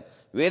راغلی یم،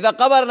 وی د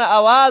قبر نه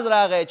اواز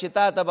راغی چې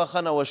تا ته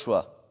بخښنه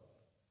وشوه.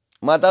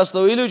 ما تاسو ته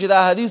ویلي چې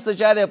دا حدیث ته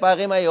چا دی په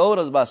هغې ما یوه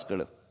ورځ بحث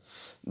کړی.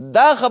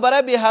 دا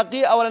خبره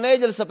بحقي اولنۍ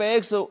جلسه په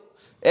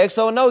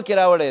 109 کې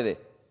راوړی دی.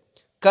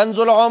 کنز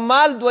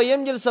العمال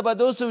دویم جلسه په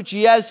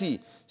 286،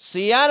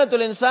 صیانت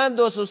الانسان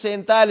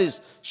 247،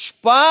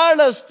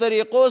 14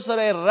 طریقو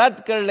سره رد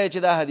کړلی چې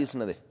دا حدیث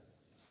نه دی.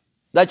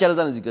 دا چا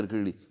ځان ذکر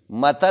کړي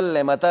متل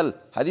دی، متل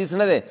حدیث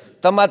نه دی.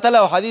 ته متل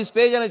او حدیث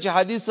پیژنه چې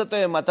حدیث څه ته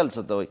وایي، متل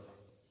څه ته وایي.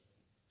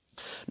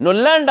 نو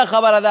لنډه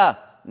خبره ده،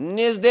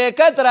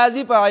 نزدېکت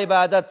راځي په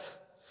عبادت،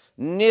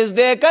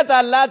 نزدېکت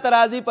الله ته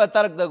راځي په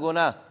ترک د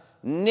ګناه،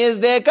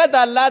 نزدېکت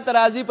الله ته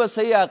راځي په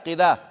صحیح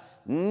عقیده،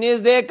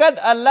 نزدېکت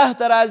الله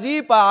ته راځي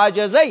په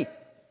عاجزۍ.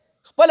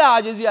 خپله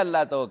عاجزي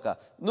الله ته وکړه.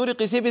 نورې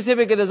قصې پسې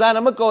پکې د ځانه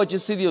مه کوه چې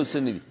څه دي او څه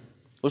نه دي.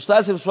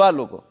 استاد صاحب سوال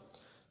وکړو،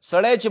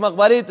 سړی چې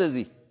مقبرې ته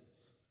ځي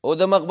او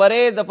د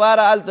مقبرې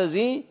دپاره هلته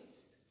ځي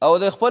او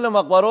د خپلو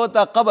مقبرو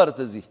ته قبر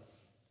ته ځي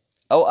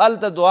او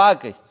هلته دعا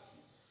کوي،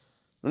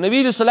 نو نبی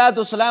علیه الصلاة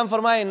والسلام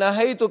فرمایي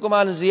نهیتکم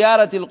عن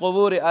زیارة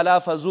القبور الا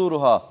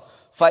فزورها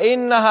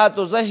فانها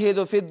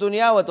تزهد فی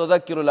الدنیا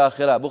وتذکر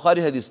الاخره.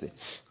 بخاري حدیث دی.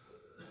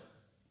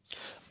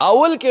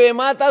 اول کې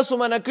ما تاسو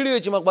منع کړي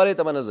وي چې مقبرې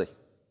ته به نه ځئ،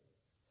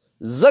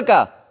 ځکه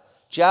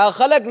چې هغه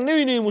خلک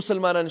نوي نوي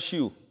مسلمانان شي،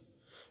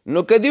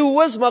 نو که دوی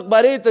اوس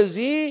مقبرې ته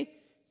ځي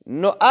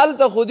نو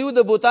هلته خو دوی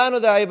د بوتانو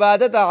د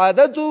عبادت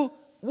عادت و،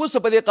 اوس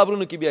په دې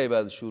قبرونو کې بیا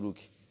عبادت شروع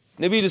کړي.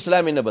 نبي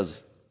اسلام یې نه به ځئ.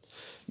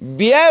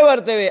 بیا یې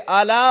ورته وی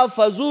الا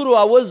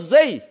فزوروا اوس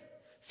ځئ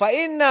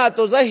فانها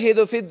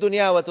تزهد فی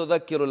الدنیا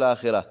وتذکر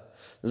الاخره،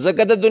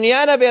 ځکه د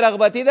دنیا نه بې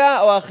رغبتي ده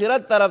او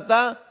آخرت طرف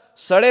ته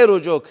سړی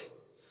رجوع کوي.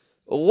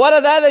 غوره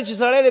دا ده چې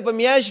سړی دی په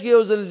میاشت کې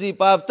یو ځل ځي،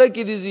 په هفته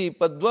کې دي ځي،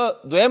 په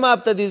دویمه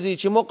هفته دي ځي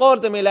چې موقع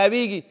ورته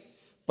میلاویږي،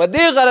 په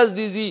دې غرض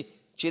دي ځي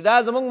چې دا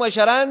زموږ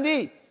مشران دي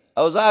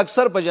او زه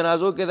اکثر په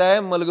جنازو کې دا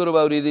یم ملګرو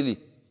به اورېدلي،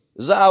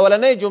 زه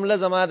اولنۍ جمله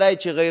زما دا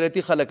چې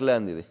غیرتي خلک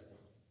لاندې دی،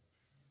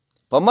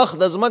 په مخ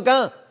د ځمکه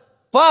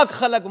پاک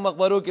خلک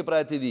مقبرو کې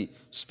پراته دي،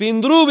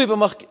 سپین دروبې په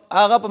مخ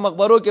هغه په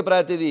مقبرو کې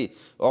پراته دي،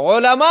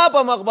 علما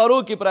په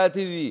مقبرو کې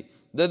پراته دي.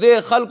 د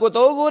دې خلکو ته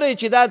وګورئ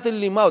چې دا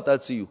تللي ما او تا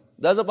څه یو.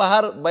 دا زه په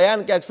هر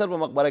بیان کې اکثر په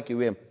مقبره کې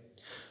ویم.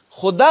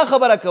 خو دا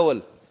خبره کول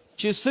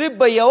چې صرف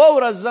به یوه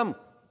ورځ ځم،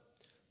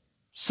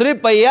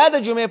 صرف په یا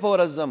د جمعې په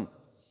ورځ ځم،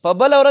 په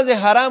بله ورځ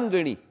حرام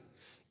ګڼي،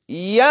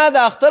 یا د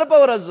اختر په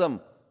ورځ ځم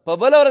په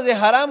بله ورځ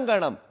حرام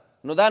ګڼم،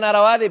 نو دا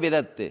ناروا دی،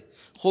 بدعت دی.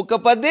 خو که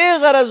په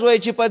دې غرض وایي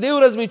چې په دې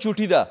ورځ مې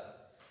چوټي ده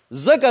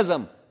ځکه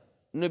ځم،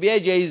 نو بیا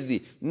جایز دي.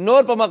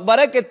 نور په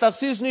مقبره کې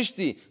تخصیص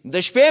نشتی، د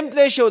شپې هم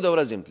تلی شي او د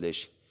ورځې هم تلی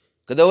شي،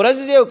 که د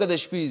ورځې ځي او که د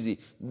شپې ځي.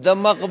 د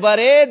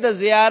مقبرې د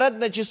زیارت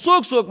نه چې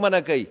څوک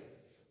منع کوي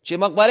چې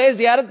مقبرې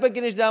زیارت پکې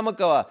نشته، دا مه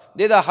کوه،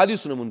 دی د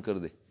احادیثو نه منکر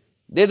دی،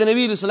 دی د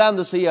نبي اسلام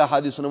د صحیح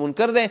احادیثو نه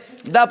منکر دی.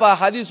 دا په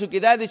احادیثو کې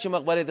دا دی چې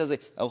مقبرې ته ځئ،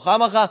 او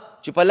خامخا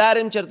چې په لارې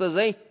هم چېرته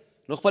ځئ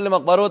نو خپل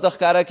مقبرو ته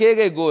ښکاره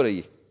کېږئ،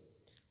 ګورئ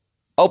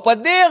او په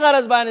دې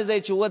غرض باندې ځئ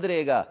چې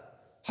ودرېږه.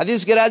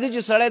 حدیث کې راځي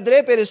چې سړی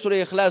 3 پیرې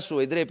سورې اخلاص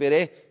ووایي، 3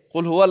 پیرې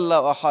قل هو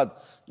الله احد،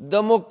 د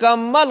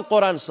مکمل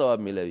قرآن ثواب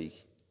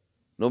میلویږي.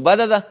 نو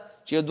بده ده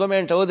چې 2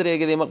 منټه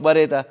ودرېږي دې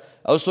مقبرې ته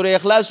او سورې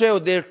اخلاص ووایي او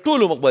دې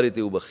ټولو مقبرې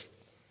ته وبخي.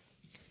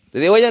 د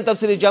دې وجه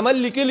تفسیر جمل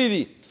لیکلی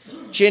دي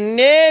چې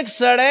نیک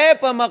سړی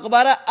په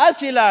مقبره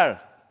اسې لاړ،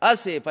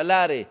 اسې په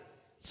لارې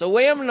څه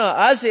ویم نه،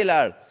 اسې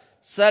لاړ،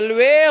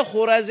 40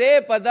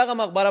 ورځې په دغه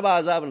مقبره به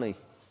عذاب نه وي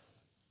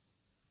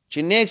چې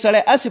نیک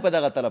سړی اسې په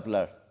دغه طرف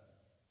لاړ.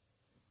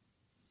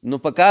 نو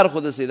په کار خو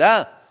داسې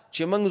ده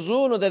چې موږ ځو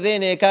نو د دې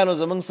نیکانو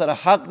زموږ سره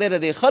حق دی، د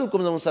دې خلکو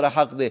هم زموږ سره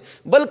حق دی.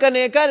 بلکې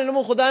نیکان یې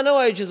موږ خدا نه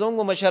وایو چې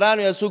زموږ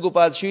مشرانو یا څوک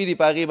پات شوي دي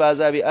په هغې به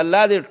عذاب وي،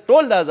 الله دې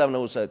ټول د عذاب نه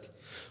وساتي.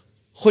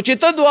 خو چې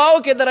ته دعا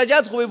وکړې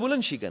درجات خو به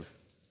بلند شي که نه،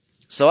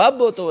 ثواب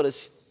به ورته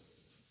ورسي.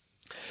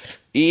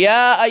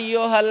 یا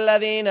ایها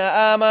الذین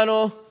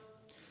آمنو،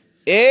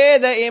 ای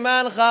د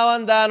ایمان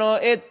خاوندانو،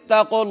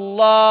 اتقوا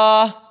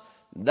الله،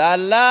 د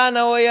الله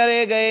نه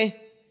ویریږئ،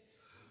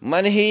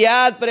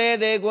 منهیات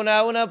پرېږدئ،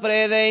 ګناهونه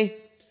پرېږدئ،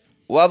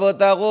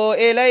 وابتغوا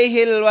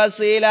الیه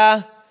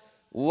الوسیله،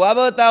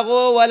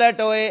 وابتغوا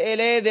ولټوئ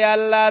الی د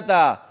الله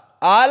ته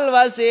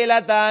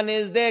الوسیلة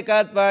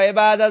نزدېکت په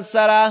عبادت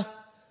سره،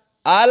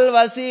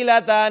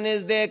 الوسیلة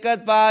نزدېکت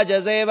په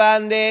عاجزۍ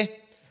باندې،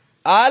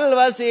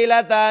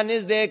 الوسیلة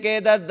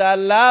نزدېکېدت د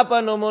الله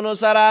په نومونو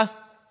سره،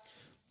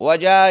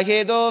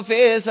 وجاهدوا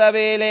فی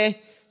سبیله،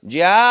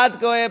 جهاد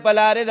کوئ په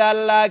لارې د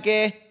الله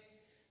کې.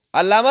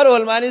 علامه روح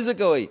المانی څه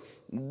کوئ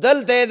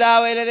دلته دا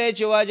ویل دی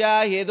چې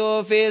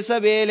وجاهدوا فی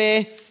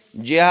سبیله،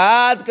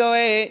 جهاد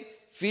کوئ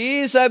فی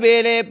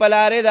سبیله په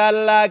لارې د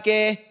الله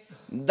کې.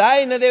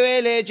 دای نه دی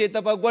ویلې چې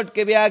ته په ګوټ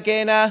کې بیا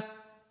کښېنه،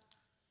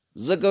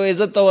 زه کوئ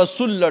زه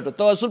توسل لټو.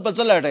 توسل په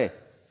څه لټئ؟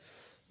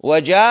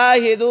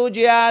 وجاہدو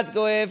جہاد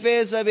کوئے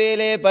فی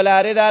سبیلے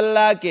پلار دا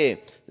اللہ کے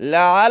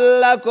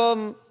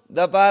لعلکم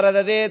دا پارا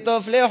دا دے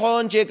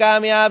تفلحون چی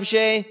کامیاب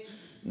شے.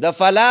 دا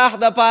فلاح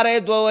دا پارا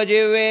دو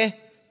وجہ ہوئے.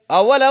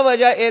 اول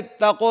وجہ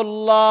اتقوا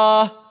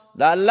اللہ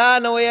دا اللہ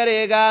نو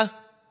یریگا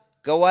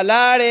کہ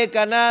ولاڑے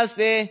کا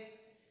ناستے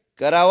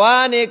کہ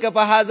روانے کہ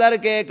پا حضر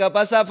کے کہ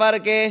پا سفر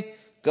کے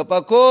کہ پا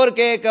کور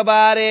کے کہ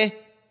بارے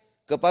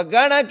کہ پا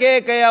گھن کے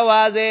کہ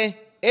آوازے.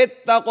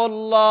 اتقوا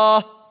اللہ.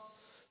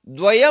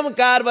 دویم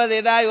کار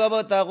بدیدائی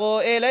وابتغو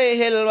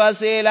الیہ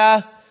الوسیلہ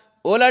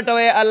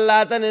الٹوے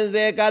اللہ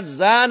تنزدے کا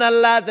زان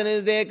اللہ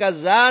تنزدے کا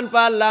زان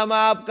پا اللہ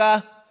معاف کا.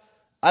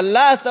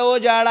 اللہ تو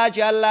جاڑا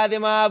چی اللہ دے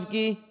معاف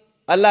کی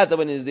اللہ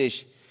تب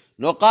نزدیش.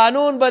 نو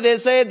قانون بدے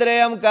سید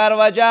ریم کار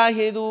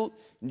وجاہدو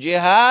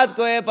جہاد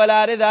کوئے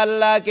پلار دا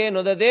اللہ کے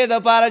نو دا دے دا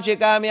پارا چی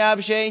کامیاب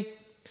شے.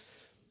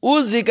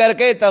 اس ذکر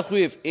کے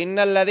تخویف ان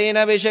الذین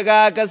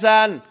بشکا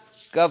کسان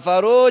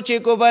کفرو چی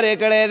کفر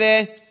اکڑے دے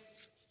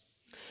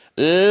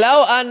لو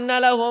ان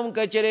لهم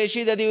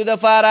کچریشی دا دیو دا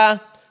پارا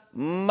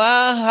ما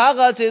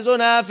حغت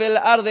زنا فی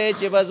الارض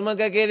چی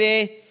پزمکا کے دے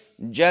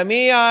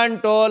جمیعان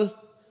ٹول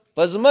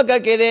پزمکا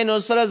کے دے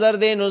نصر زر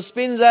دے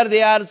نسپن زر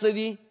دے آرس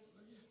دی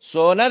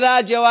سونا دا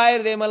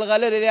جوائر دے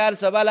ملغلر دے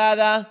آرس بلا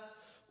دا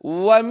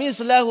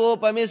ومثلہو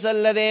پمثل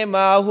لدے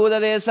ماہود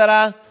دے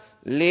سرا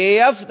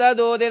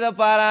لیفتدو دے دا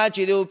پارا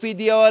چی دے پی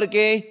دیور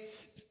کے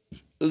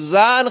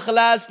زان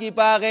خلاص کی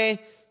پاگے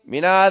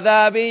من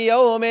عذاب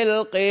یوم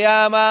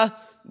القیامہ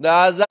دا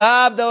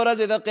عذاب دا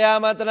ورز دا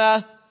قیامتنا.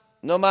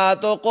 نو ما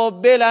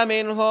تقبل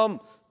منہم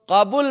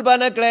قبول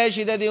بنکڑے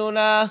شد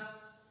دیونا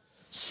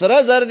سر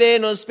زر دے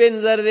نو سپن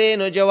زر دے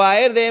نو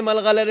جوائر دے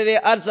ملغلر دے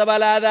ارس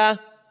بلا دا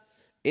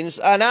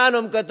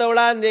انسانانم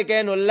کتوڑان دے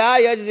کہ نو لا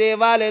یجزی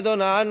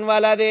والدن عن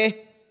والدے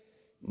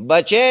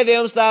بچے دے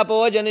امستا پا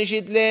وجہ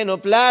نشت لے نو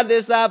پلار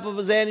دے ستا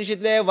پا زین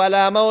نشت لے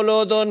ولا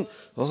مولودن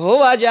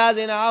ہوا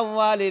جازن عن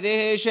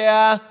والدے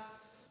شیعہ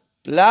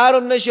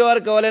پلارم نشور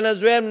کولے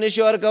نزویم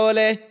نشور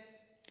کولے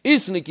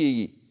اس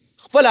نکیگی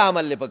خپل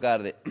عمل لے پکار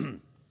دے.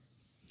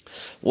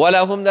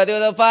 وَلَهُمْ دا دیو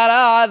دا فارا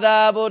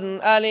عذاب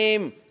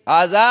علیم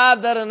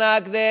عذاب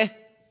درناک دے.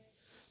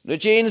 نو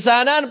چی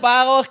انسانان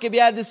پاگا وقت کی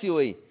بیادسی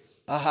ہوئی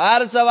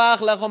ہر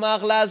سواخ لخم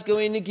اخلاص کی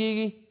ہوئی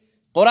نکیگی.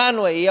 قرآن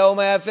ہوئی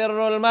یوم یفر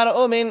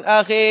المرء من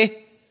اخی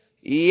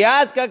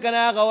یاد کا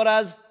کنا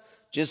غورز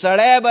چی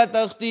سڑے با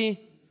تختی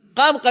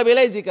قام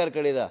قبیلہ ذکر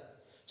کردی دا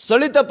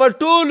سڑی تا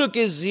پٹولو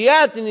کی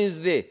زیاد نیز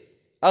دے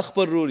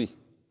اخبر روری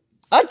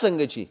ار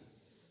سنگ چی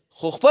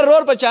خوخبر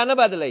رور پا چانا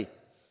بدلائی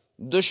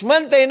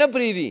دشمن تا اینا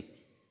پریدی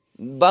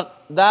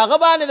داغا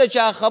بانے دا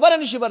چا خبر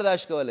نشی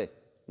برداشت کولے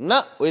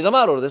نا وی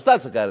زمان رور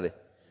دستات سکار دے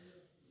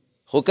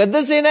خو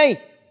کدس سے نہیں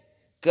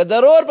که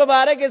درور پا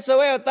بارے کے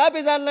سوئے تا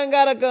پی زان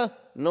ننگا رکا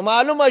نو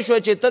معلوم شو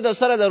چی تا دا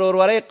سر درور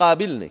ورے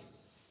قابل نہیں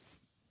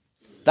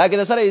تاکہ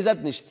دا سر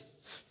عزت نشتی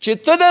چی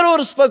تا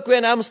درور سپکوے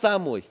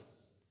نامستام ہوئی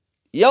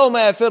یوم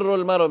یفر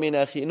المرء من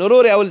اخی نو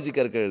رور اول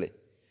ذکر کرلے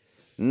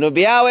نو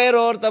بیاوے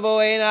رور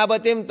تبوئے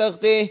نابتیم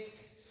تختی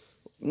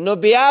نو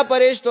بیا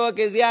پرشتو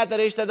کہ زیادہ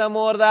رشتہ دا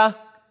مور دا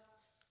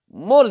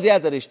مور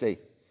زیادہ رشتہ ہی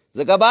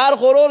زکا بار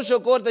خورور شو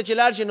کور تا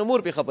چلار شی نو مور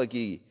پی خپا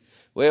کی گی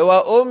وی و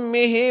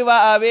امیہی و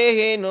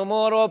آبیہی نو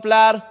مور و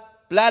پلار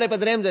پلار پا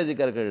درہم زی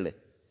ذکر کر لے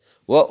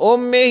و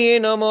امیہی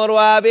نو مور و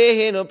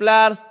آبیہی نو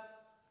پلار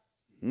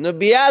نو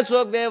بیا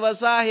سوک دے و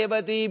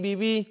صاحبتی بی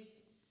بی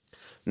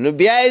نو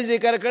بیا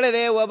ذکر کر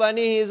دے و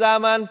بنیہی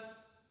زامن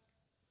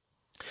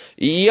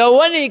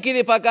یونی کی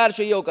دی پکار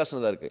شو یو کس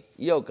ندر کئی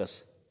یو کس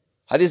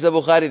حدیث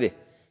بخاری دے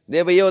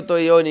دے با یو تو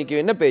یونی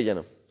کی نا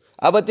پیجنم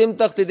اب تیم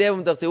تختی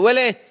دیوم تختی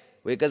ولے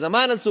وی که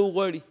زمانت سو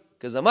غاڑی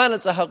که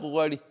زمانت سا حق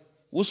غاڑی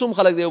وسم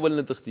خلق دیو بل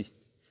نتختی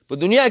پا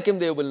دنیا کم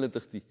دیو بل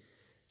نتختی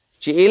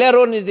چی ایلہ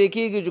رور نیز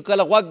دیکھی گی جو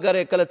کل غوک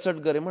گرے کل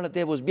چٹ گرے مانا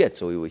تیب اس بیت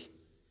سوئی ہوئی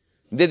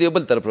دے دیو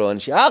بل طرف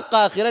روانشی حق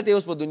آخرت ہے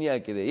اس پا دنیا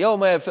کے دے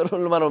یوم یفر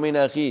المرء من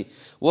اخی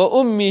و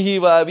امیہی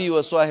و ابی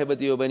و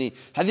صاحبتی و بنی.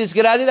 حدیث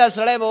کی راضی دا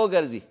سڑے با وہ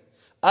گرزی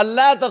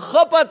اللہ تا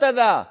خپت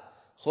دا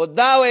خود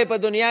داوے پا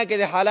دنیا کے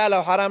دے حلال و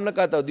حرام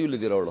نکاتا دیو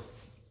لدی روڑو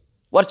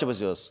ورچ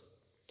بسی اس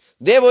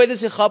دے بوئی دے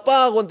سی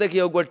خپا گونتا کی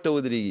یو گوٹا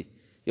ودری گی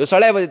یو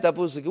سڑے با دی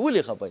تپوس کی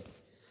ولی خپائی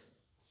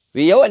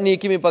وی یو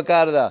نیکی میں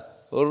پکار دا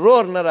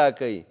رور نرا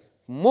کئی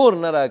مور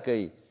نرا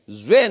کئی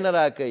زوے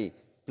نرا کئی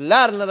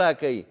پلار نرا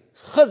کئی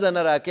خز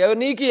نرا کئی او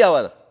نیکی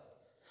آوادا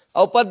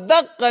او پا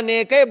دق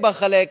نیکی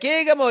بخلے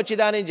کے گا موچی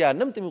دانے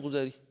جہنم تمی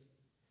گزاری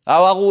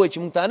او آگو ویچ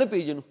مونتانا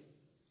پیجنو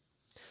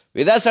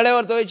ویدا سڑے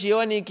ورطوئی چی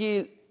یو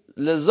نیکی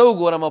لزو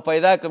گورا ما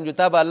پیدا کم جو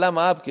تا با اللہ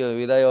ما آپ کیا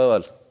ویدا یو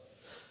اول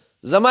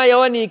زما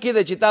یو نیکی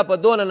دا چی تا پا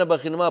دونا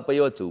نبخین ما پا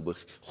یو چو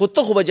بخی خود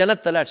تو خوب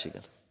جنت تلات شکل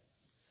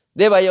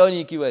دے با یو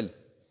نیکی والی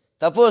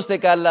تا پوستے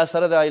که اللہ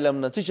سرد علم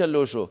نا چی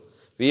چلو شو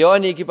وی یو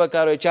نیکی پا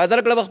کاروی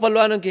چادر کلا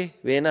بخپلوانو که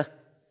وی نا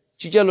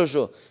چی چلو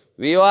شو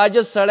وی یو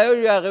آجت سڑیو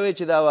جو آگوی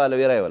چی دا والا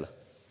وی رای والا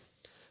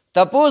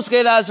تا پوس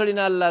که دا سڑی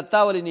نا اللہ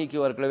تا والی نیکی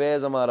ورکل وی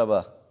زما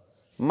ربا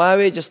ما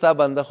وی چستا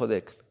بنده خود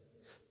اکل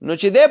نو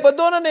چی دے پا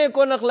دونا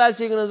نیکو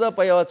نخلاسی گنزا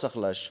پا یوات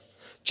سخلاش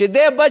چی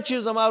دے بچی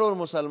زمارور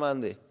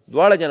مسلمان دے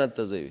دوارا جنت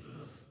تزوی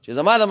چې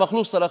زما د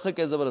مخلوق سره ښه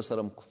کې زه به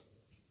سره کوم.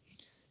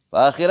 په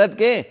آخرت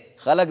کې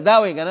خلک دا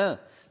وایي که نه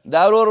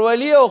دا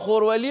ورورولي او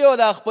خورولي او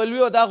دا خپلوي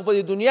او دا خو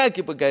په دنیا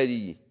کې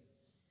پکارېږي،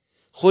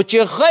 خو چې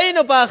ښی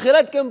نو په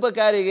آخرت کې هم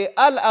پکارېږي.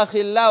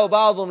 الاخلاء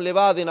بعضهم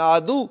لبعض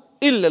عدو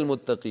الا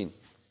المتقین.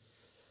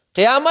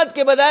 قیامت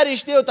کې به دا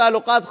رشتې او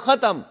تعلقات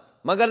ختم،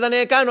 مگر د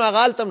نیکانو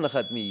هغه هلته هم نه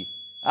ختمېږي،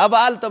 هغه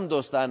هلته هم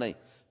دوستانه.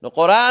 نو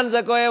قرآن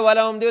ځکه وایي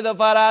ولهم دوی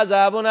دپاره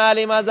عذاب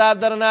علیم، عذاب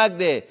درناک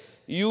دی.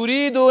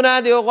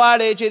 یریدونه دی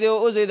غواړي چې دی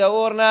وځي د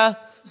اور نه،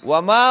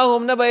 وما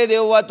هم نه به دی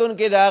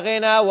ووتونکي د هغې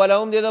نه،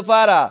 ولهم دوی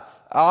دپاره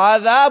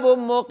عذاب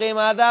مقیم،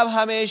 عذاب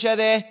همیشه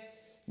دی.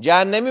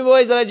 جهنمي به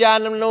وایي زه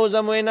جهنم نه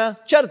وځم، وایي نه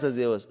چېرته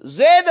ځې اوس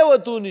ځای د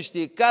وتو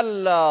نشتي.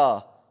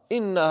 کلا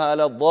انها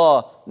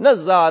لظا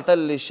نزاعة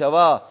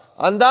للشوا،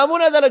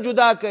 اندامونه دله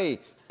جدا کوي،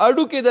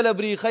 اډوکې دله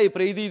بریښی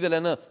پرېږدي دله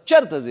نه،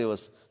 چېرته ځې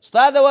اوس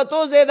ستا د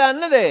وتو ځای دا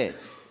نه دی.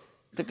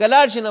 ته که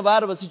لاړ شي نه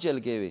بهر به څه چل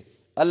کوې.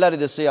 الله دې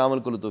د صحیح عمل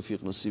کولو توفیق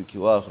نصیب کړي.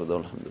 واخر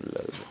دعوانا الحمدلله.